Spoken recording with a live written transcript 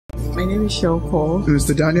My name is Shogo.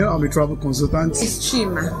 Mr. Daniel, I'm a travel consultant. It's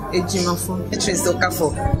Chima Ejimafo. It's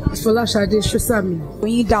Okafo. It's Folashade Shosami.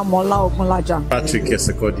 Oyinda Mola Ogunlaja. Patrick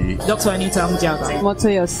Esekodi. Dr. Anita Mjaga.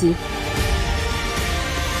 Motoyosi.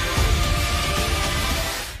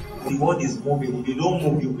 The world is moving. If you don't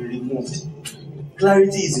move, you'll be removed.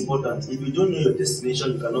 Clarity is important. If you don't know your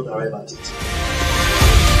destination, you cannot arrive at it.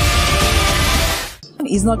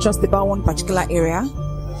 It's not just about one particular area.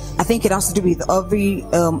 I think it has to do with every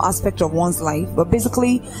aspect of one's life. But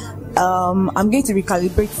basically, I'm going to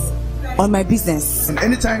recalibrate on my business. And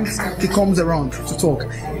anytime he comes around to talk,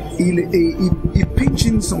 he pinch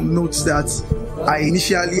in some notes that I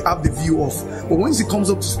initially have the view of. But once he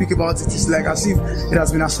comes up to speak about it, it's like as if it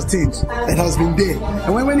has been ascertained, it has been there.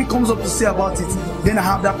 And when he comes up to say about it, then I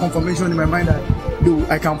have that confirmation in my mind that, no,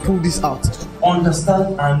 I can pull this out.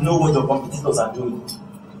 Understand and know what your competitors are doing.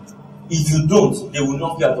 If you don't, they will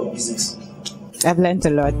not be out of business. I've learned a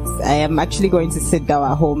lot. I am actually going to sit down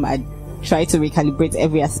at home and try to recalibrate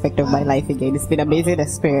every aspect of my life again. It's been an amazing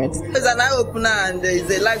experience. It's an eye-opener and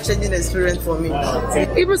it's a life-changing experience for me.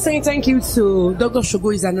 Even saying thank you to Dr.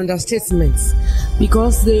 Shogo is an understatement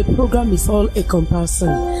because the program is all encompassing.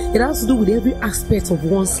 It has to do with every aspect of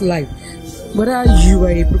one's life. Whether you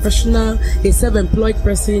are a professional, a self-employed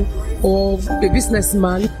person, or a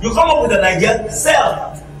businessman. You come up with an idea,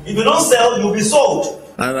 sell. If you don't sell, you'll be sold.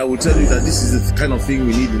 And I will tell you that this is the kind of thing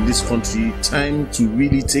we need in this country. Time to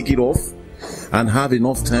really take it off and have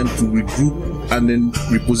enough time to regroup and then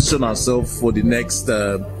reposition ourselves for the next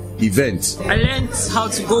event. I learned how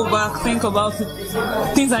to go back, think about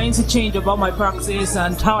things I need to change about my practice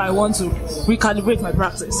and how I want to recalibrate my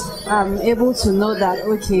practice. I'm able to know that,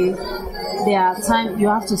 okay, there are times you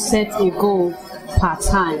have to set a goal per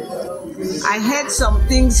time. I heard some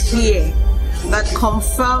things here that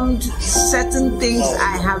confirmed certain things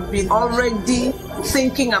I have been already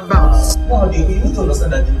thinking about. Now, you need to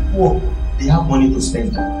understand that the poor, they have money to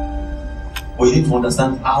spend. But you need to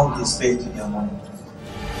understand how they spend their money.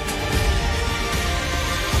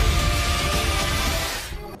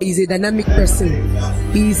 He's a dynamic person.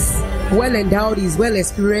 He's well endowed, he's well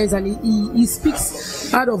experienced, and he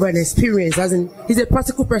speaks out of an experience, as in he's a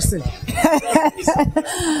practical person.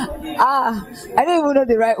 I don't even know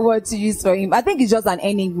the right word to use for him. I think he's just an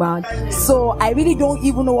enigma. So I really don't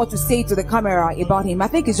even know what to say to the camera about him. I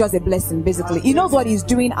think it's just a blessing, basically. He knows what he's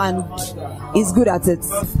doing and he's good at it.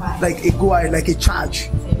 Like a guy, like a charge.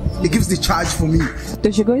 He gives the charge for me.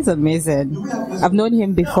 Dr. Shogo is amazing. I've known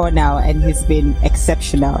him before now and he's been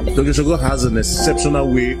exceptional. Dr. Shogo has an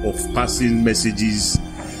exceptional way of passing messages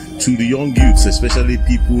to the young youths, especially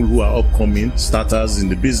people who are upcoming starters in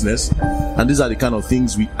the business. And these are the kind of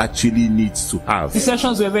things we actually need to have. The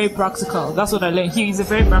sessions were very practical. That's what I learned. He is a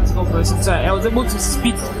very practical person. So I was able to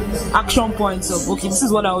speak action points of, okay, this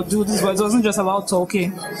is what I'll do. This is what, it wasn't just about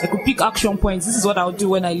talking. I could pick action points. This is what I'll do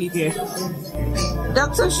when I leave here.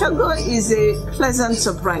 Dr. Shogo is a pleasant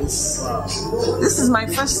surprise. This is my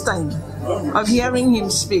first time of hearing him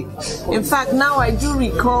speak. In fact, now I do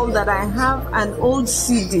recall that I have an old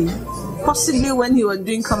CD, possibly when he was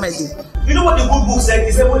doing comedy. You know what the good book said?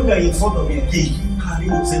 He said when you are in front of a king, carry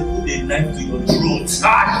yourself, put a knife to your throat.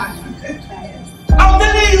 I'm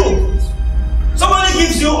telling you, somebody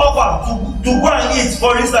gives you offer to go and eat,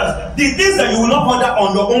 for instance, the things that you will not order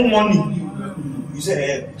on your own money. You say,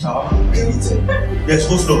 hey, chow, there's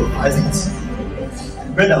no stove, I eat.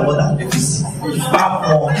 Bread and water, let me see. Are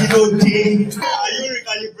you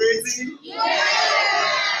recalibrating? Yeah!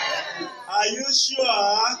 Are you sure?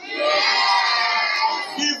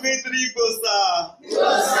 Yeah! Give me 3 go, sir. Go,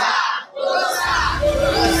 sir. Go, sir.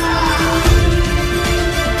 Go, sir.